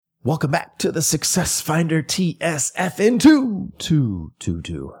Welcome back to the Success Finder TSFN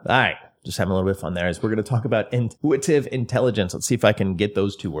 222. All right, just having a little bit of fun there as we're going to talk about intuitive intelligence. Let's see if I can get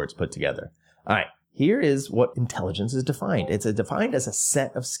those two words put together. All right, here is what intelligence is defined. It's defined as a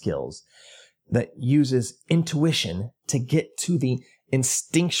set of skills that uses intuition to get to the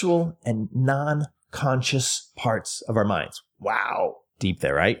instinctual and non-conscious parts of our minds. Wow, deep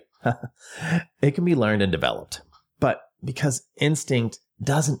there, right? It can be learned and developed, but because instinct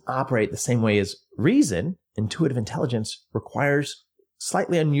doesn't operate the same way as reason, intuitive intelligence requires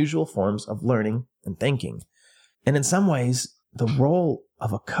slightly unusual forms of learning and thinking. And in some ways, the role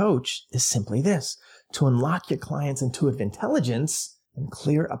of a coach is simply this: to unlock your client's intuitive intelligence and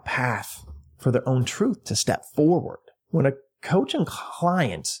clear a path for their own truth to step forward. When a coach and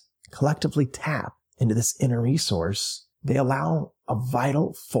client collectively tap into this inner resource, they allow a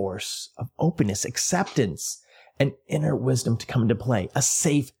vital force of openness, acceptance, and inner wisdom to come into play. A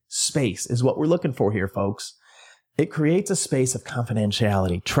safe space is what we're looking for here, folks. It creates a space of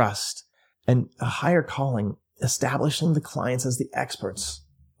confidentiality, trust, and a higher calling, establishing the clients as the experts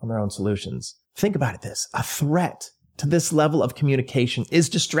on their own solutions. Think about this. A threat to this level of communication is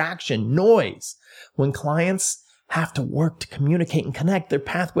distraction, noise. When clients have to work to communicate and connect, their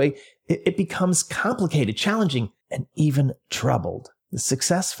pathway, it becomes complicated, challenging, and even troubled. The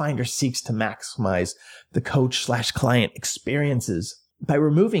Success Finder seeks to maximize the coach/client experiences by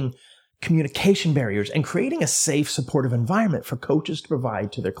removing communication barriers and creating a safe, supportive environment for coaches to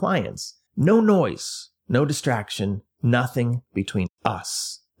provide to their clients. No noise, no distraction, nothing between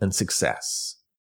us and success.